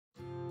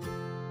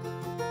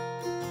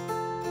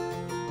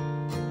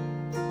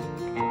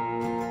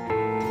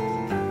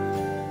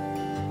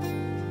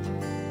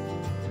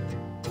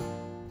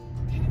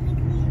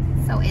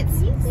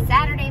It's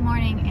Saturday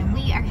morning and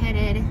we are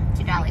headed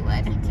to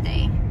Dollywood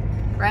today.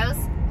 Rose,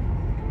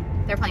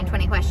 they're playing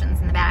 20 questions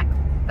in the back,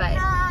 but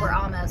we're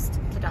almost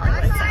to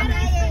Dollywood.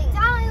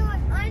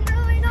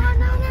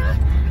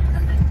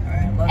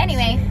 So.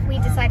 Anyway, we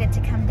decided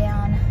to come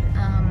down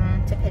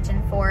to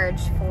Pigeon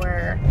Forge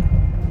for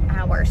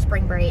our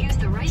spring break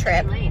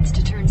trip.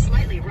 To turn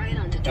slightly right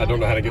onto Dollywood. I don't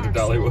know how to get to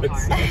Dollywood.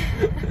 So.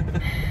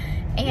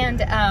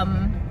 And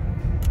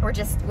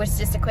was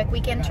just a quick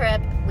weekend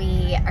trip.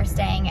 We are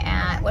staying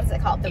at, what is it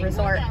called? The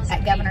resort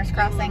at Governor's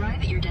Crossing.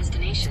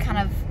 It's kind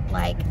of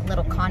like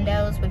little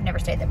condos. We've never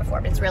stayed there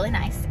before, but it's really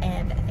nice,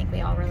 and I think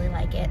we all really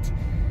like it.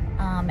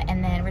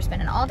 And then we're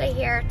spending all day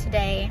here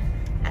today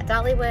at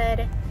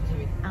Dollywood.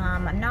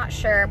 I'm not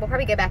sure. We'll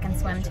probably go back and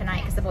swim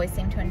tonight because the boys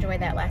seemed to enjoy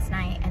that last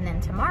night. And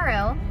then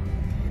tomorrow,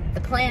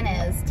 the plan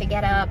is to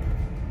get up,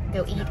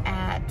 go eat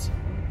at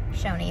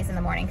Shoney's in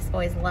the morning because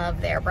boys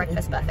love their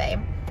breakfast buffet.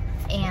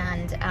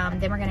 And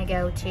then we're gonna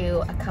go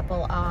to a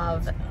couple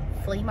of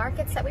flea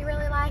markets that we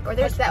really like. Or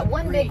there's that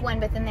one big one,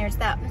 but then there's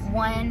that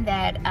one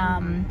that You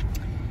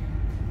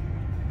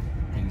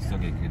can still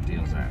get good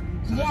deals at.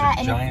 So yeah,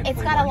 and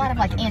it's got a lot of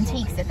like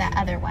antiques at that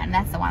other one.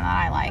 That's the one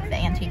that I like, the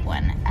antique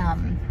one.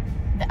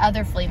 The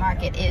other flea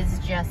market is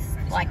just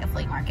like a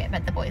flea market,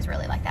 but the boys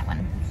really like that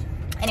one.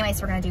 Anyway,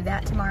 so we're gonna do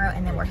that tomorrow,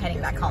 and then we're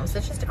heading back home. So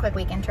it's just a quick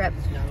weekend trip.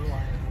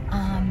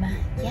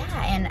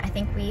 Yeah, and I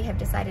think we have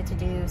decided to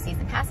do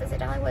season passes at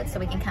Dollywood so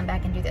we can come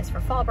back and do this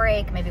for fall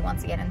break, maybe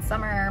once again in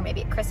summer,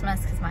 maybe at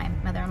Christmas, because my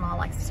mother-in-law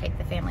likes to take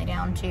the family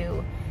down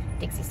to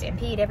Dixie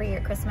Stampede every year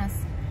at Christmas,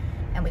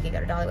 and we could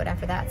go to Dollywood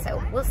after that,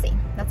 so we'll see.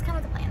 That's kind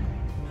of the plan.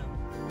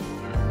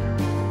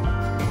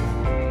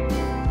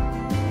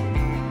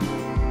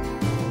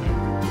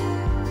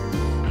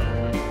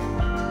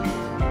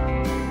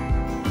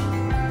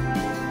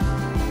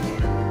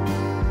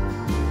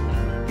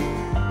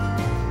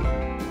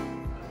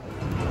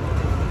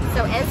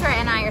 So Ezra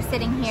and I are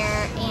sitting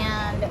here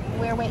and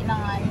we're waiting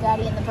on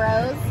Daddy and the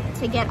bros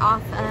to get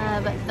off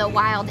of the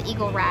Wild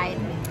Eagle ride.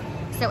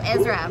 So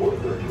Ezra,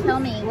 tell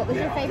me, what was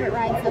your favorite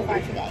ride so far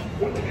today?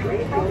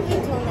 Probably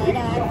a tornado.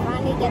 I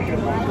finally get to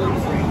ride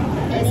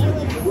it.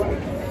 It was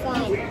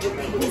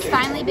fun. He's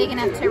finally big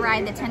enough to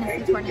ride the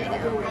Tennessee Tornado.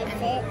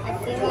 I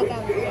feel like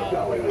I'm dead.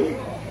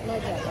 No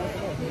joke.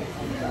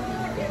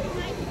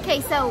 Okay,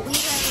 so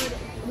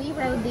we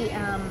rode the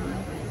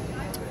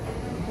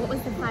what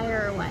was the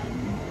fire one?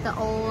 The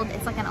old,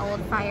 it's like an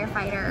old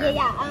firefighter.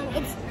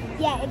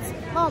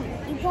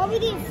 You probably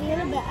didn't feel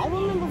it, but I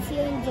remember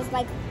feeling just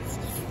like.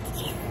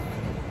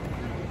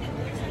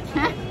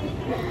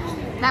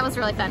 That was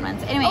really fun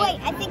once. Anyway. Oh wait,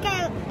 I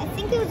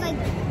think it was like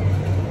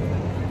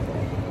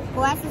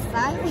Glasses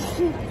 5.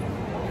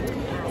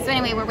 So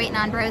anyway, we're waiting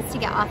on bros to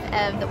get off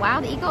of the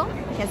Wild Eagle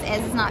because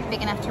Ez is not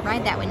big enough to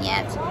ride that one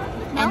yet.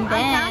 No,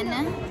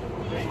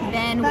 and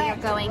then we are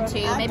going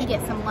to maybe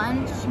get some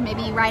lunch,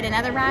 maybe ride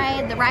another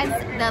ride. The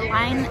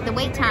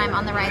wait time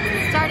on the rides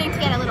is starting to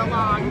get a little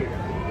long,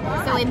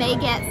 so we may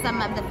get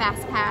some of the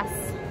fast pass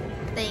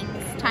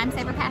things, time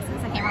saver passes.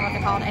 I can't remember what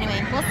they're called.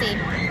 Anyway, we'll see.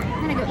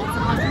 I'm gonna go eat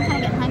some lunch. I'm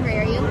kind of getting hungry.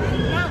 Are you?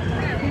 No.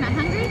 You're not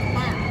hungry?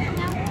 No.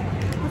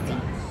 We'll see.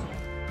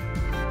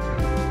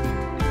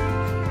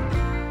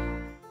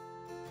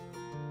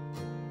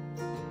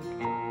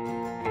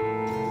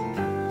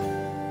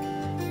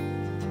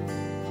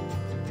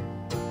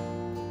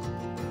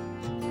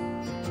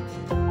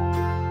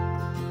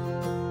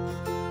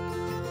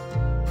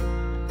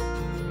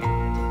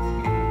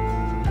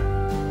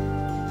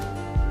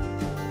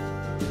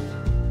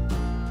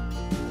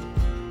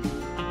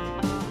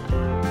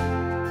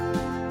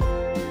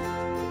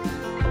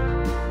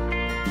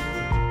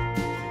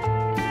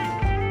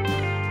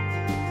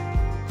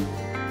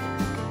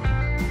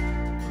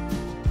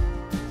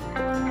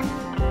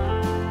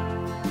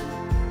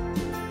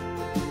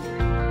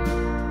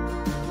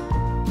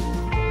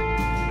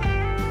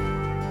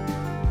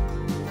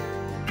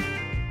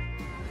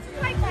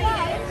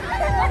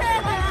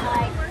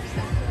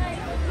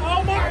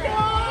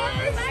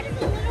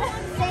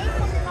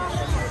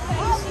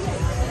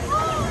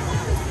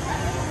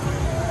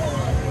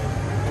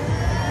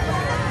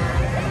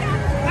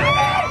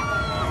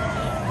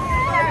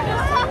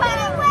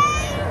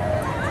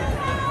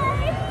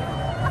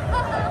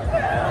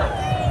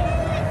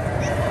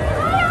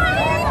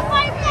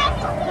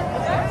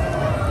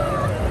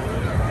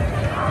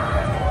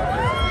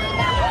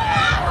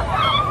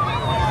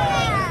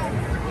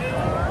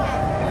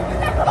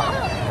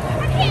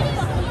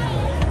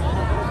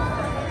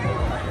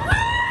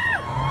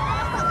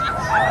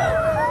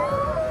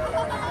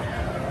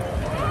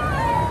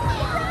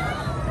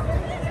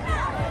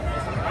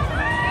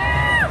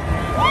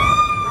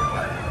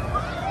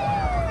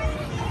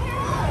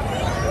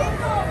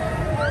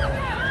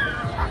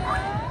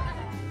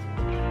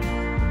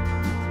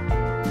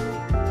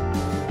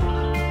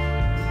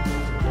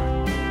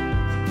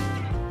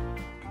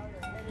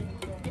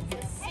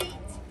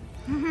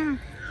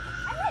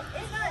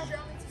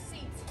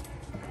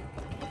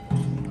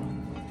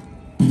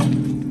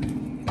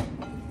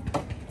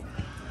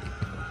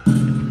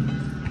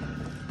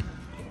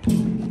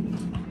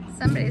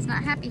 Boy's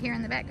not happy here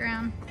in the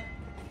background.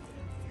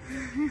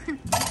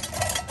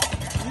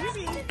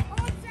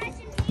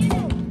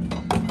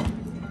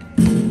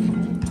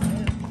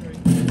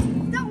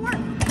 Don't work.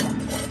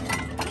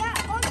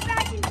 Yeah,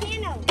 old-fashioned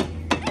piano.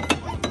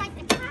 Like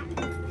the cat.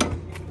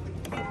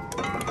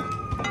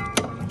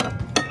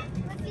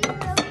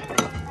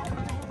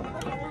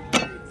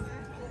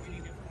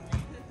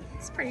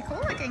 It's pretty cool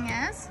looking,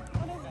 yes?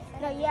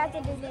 No, you have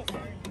to do this.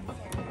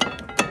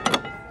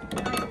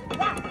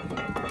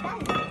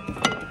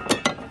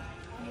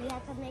 You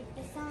have to make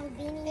the song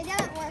beanie. It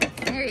doesn't work.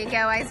 There you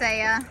go,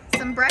 Isaiah.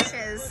 Some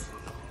brushes.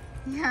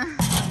 Yeah.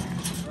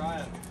 Try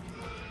it.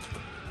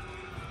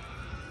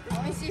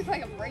 Let me see if I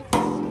can break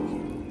this.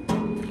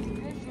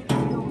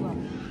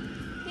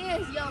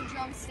 Here's your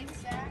drumstick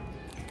sack.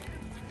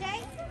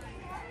 Okay?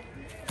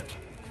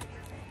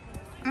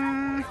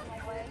 Oh,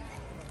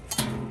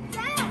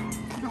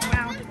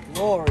 wow.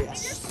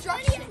 Glorious.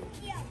 Destruction.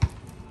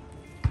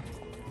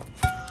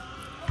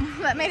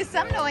 That made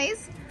some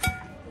noise.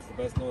 That's the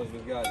best noise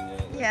we've gotten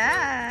yet.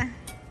 Yeah.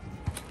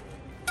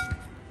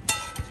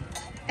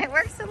 It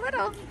works a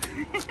little.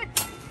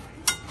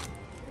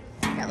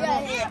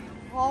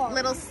 Got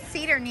little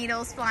cedar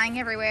needles flying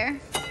everywhere.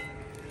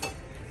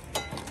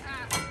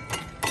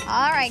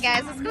 All right,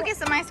 guys, let's go get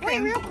some ice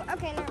cream.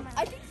 Okay, never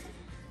mind.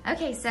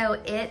 Okay, so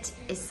it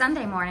is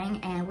Sunday morning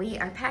and we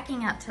are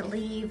packing up to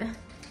leave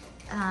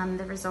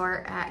the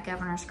resort at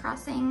Governor's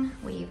Crossing.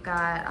 We've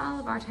got all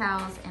of our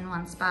towels in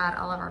one spot,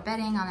 all of our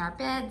bedding on our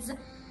beds.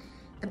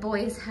 The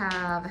boys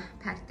have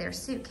packed their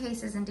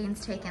suitcases and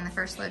Dean's taken the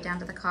first load down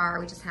to the car.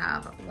 We just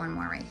have one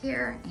more right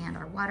here and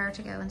our water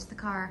to go into the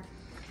car.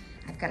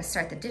 I've got to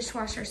start the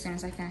dishwasher as soon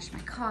as I finish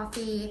my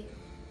coffee.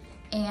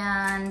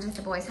 And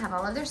the boys have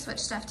all of their Switch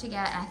stuff to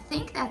get. And I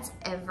think that's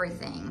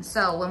everything.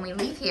 So when we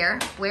leave here,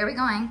 where are we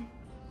going?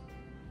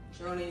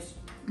 Shoney's.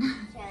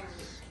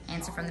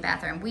 Answer from the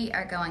bathroom. We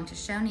are going to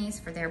Shoney's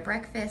for their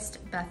breakfast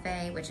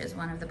buffet, which is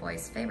one of the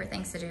boys' favorite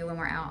things to do when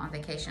we're out on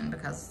vacation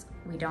because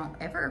we don't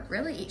ever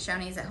really eat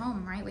Shoney's at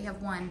home, right? We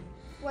have one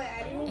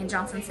in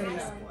Johnson City.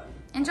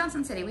 In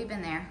Johnson City, we've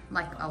been there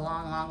like a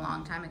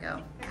long time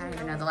ago. I don't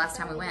even know the last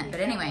time we went.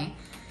 But anyway,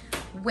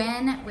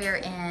 when we're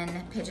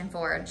in Pigeon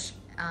Forge,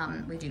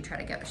 we do try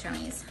to go to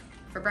Shoney's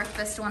for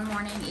breakfast one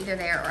morning, either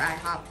there or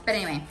IHOP. But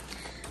anyway,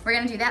 we're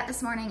gonna do that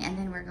this morning and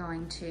then we're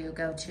going to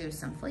go to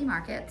some flea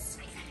markets.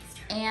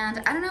 And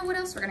I don't know what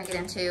else we're gonna get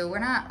into. We're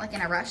not like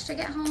in a rush to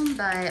get home,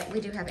 but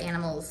we do have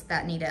animals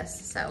that need us,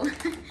 so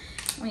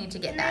we need to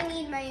get back. I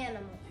need my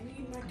animal. I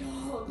need my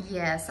dog.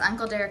 Yes,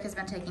 Uncle Derek has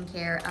been taking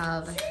care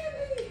of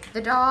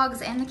the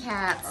dogs and the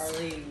cats,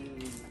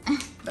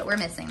 but we're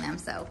missing them,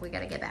 so we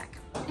gotta get back.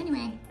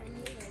 Anyway.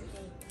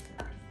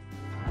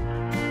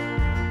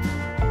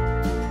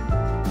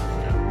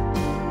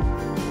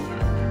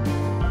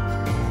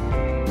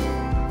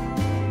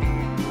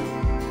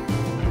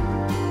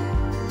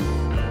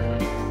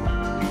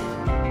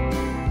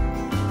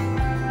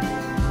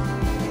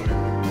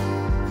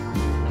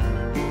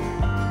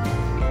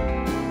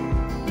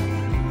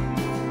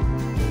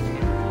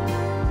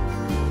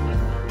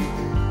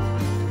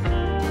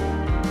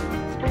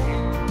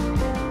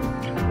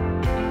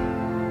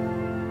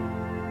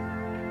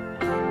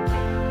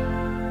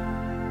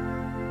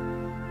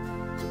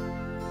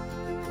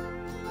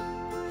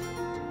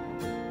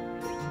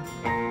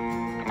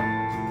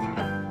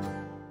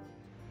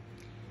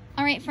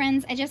 All right,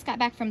 friends, I just got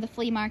back from the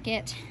flea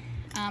market.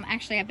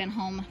 Actually, I've been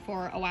home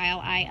for a while.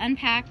 I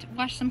unpacked,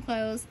 washed some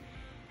clothes,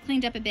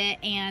 cleaned up a bit,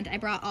 and I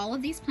brought all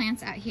of these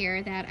plants out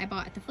here that I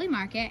bought at the flea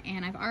market,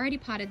 and I've already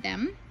potted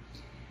them.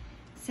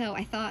 So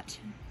I thought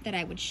that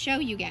I would show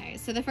you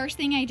guys. So the first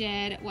thing I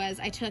did was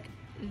I took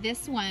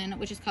this one,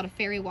 which is called a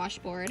fairy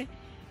washboard,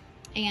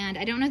 and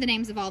I don't know the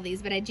names of all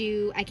these, but I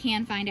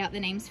can find out the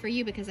names for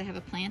you because I have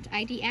a plant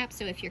ID app.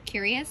 So if you're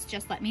curious,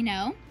 just let me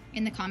know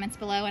in the comments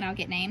below and I'll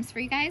get names for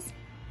you guys.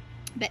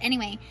 But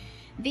anyway,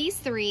 these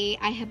three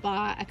I had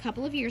bought a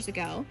couple of years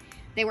ago.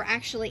 They were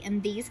actually in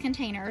these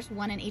containers,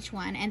 one in each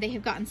one, and they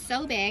have gotten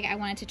so big I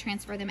wanted to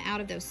transfer them out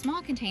of those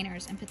small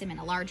containers and put them in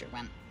a larger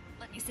one.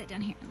 Let me sit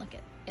down here and look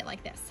at it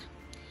like this.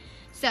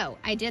 So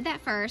I did that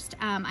first.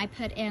 I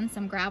put in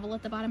some gravel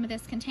at the bottom of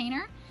this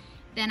container.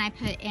 Then I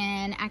put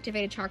in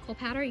activated charcoal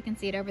powder. You can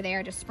see it over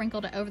there. Just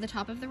sprinkled it over the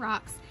top of the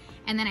rocks.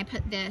 And then I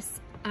put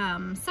this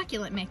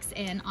succulent mix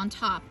in on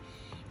top.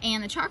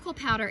 And the charcoal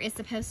powder is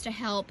supposed to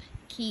help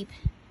keep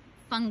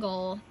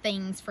fungal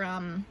things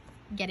from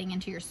getting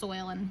into your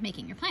soil and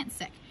making your plants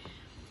sick.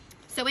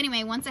 So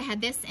anyway, once I had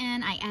this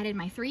in, I added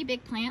my 3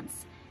 big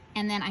plants,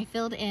 and then I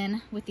filled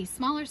in with these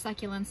smaller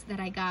succulents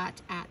that I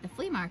got at the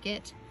flea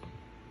market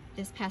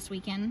this past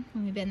weekend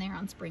when we've been there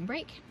on spring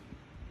break.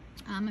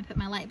 I put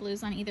my light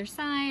blues on either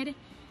side,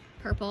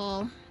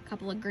 purple, a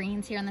couple of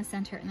greens here in the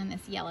center, and then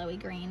this yellowy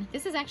green.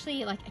 This is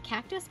actually like a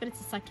cactus, but it's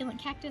a succulent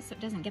cactus, so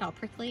it doesn't get all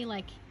prickly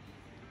like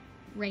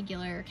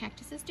regular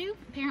cactuses do,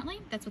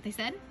 apparently. That's what they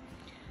said.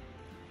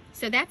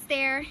 So that's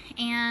there,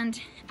 and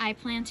I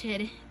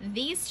planted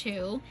these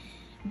 2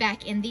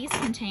 back in these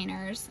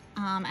containers.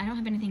 I don't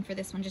have anything for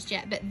this one just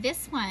yet, but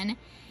this one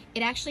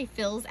it actually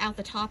fills out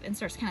the top and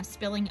starts kind of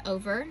spilling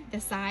over the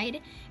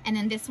side. And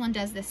then this one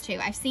does this too.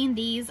 I've seen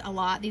these a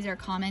lot. These are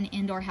common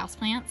indoor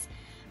houseplants,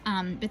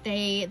 but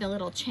the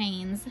little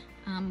chains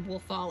will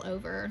fall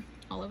over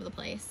all over the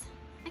place.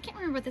 I can't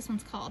remember what this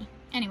one's called.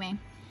 Anyway,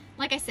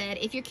 like I said,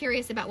 if you're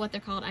curious about what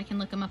they're called, I can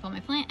look them up on my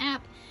plant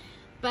app.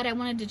 But I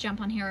wanted to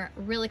jump on here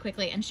really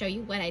quickly and show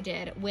you what I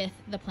did with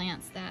the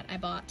plants that I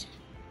bought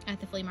at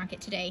the flea market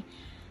today.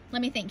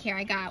 Let me think here.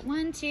 I got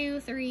 1,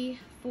 2, 3,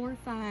 4,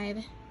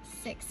 5,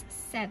 6,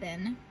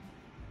 7.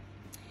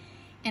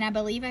 And I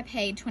believe I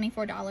paid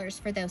 $24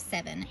 for those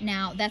 7.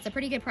 Now, that's a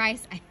pretty good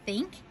price, I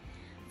think,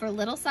 for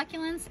little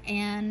succulents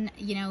and,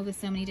 you know, with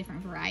so many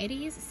different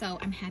varieties. So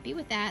I'm happy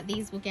with that.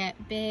 These will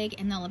get big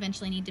and they'll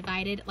eventually need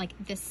divided. Like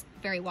this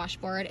very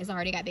washboard has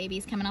already got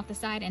babies coming off the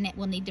side and it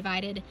will need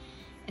divided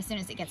as soon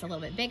as it gets a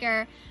little bit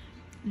bigger.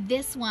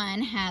 This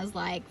one has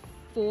like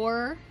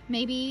 4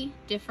 maybe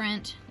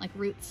different like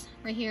roots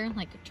right here,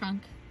 like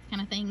trunk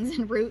kind of things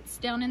and roots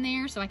down in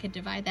there, so I could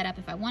divide that up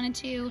if I wanted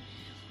to.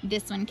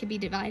 This one could be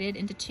divided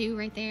into 2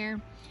 right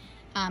there.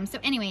 So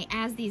anyway,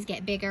 as these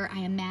get bigger, I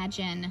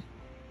imagine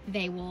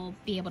they will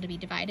be able to be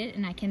divided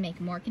and I can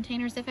make more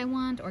containers if I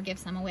want or give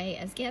some away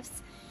as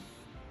gifts.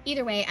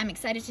 Either way, I'm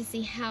excited to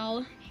see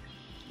how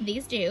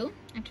these do.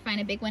 I have to find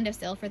a big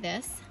windowsill for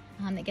this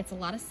that gets a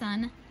lot of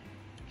sun,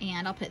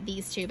 and I'll put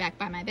these 2 back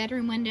by my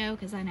bedroom window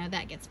because I know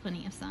that gets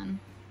plenty of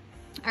sun.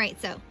 All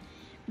right, so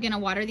I'm gonna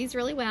water these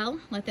really well,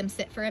 let them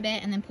sit for a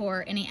bit, and then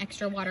pour any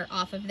extra water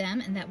off of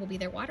them, and that will be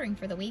their watering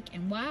for the week.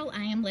 And while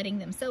I am letting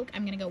them soak,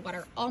 I'm gonna go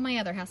water all my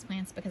other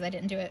houseplants because I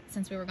didn't do it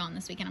since we were gone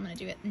this weekend. I'm gonna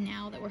do it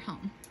now that we're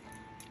home.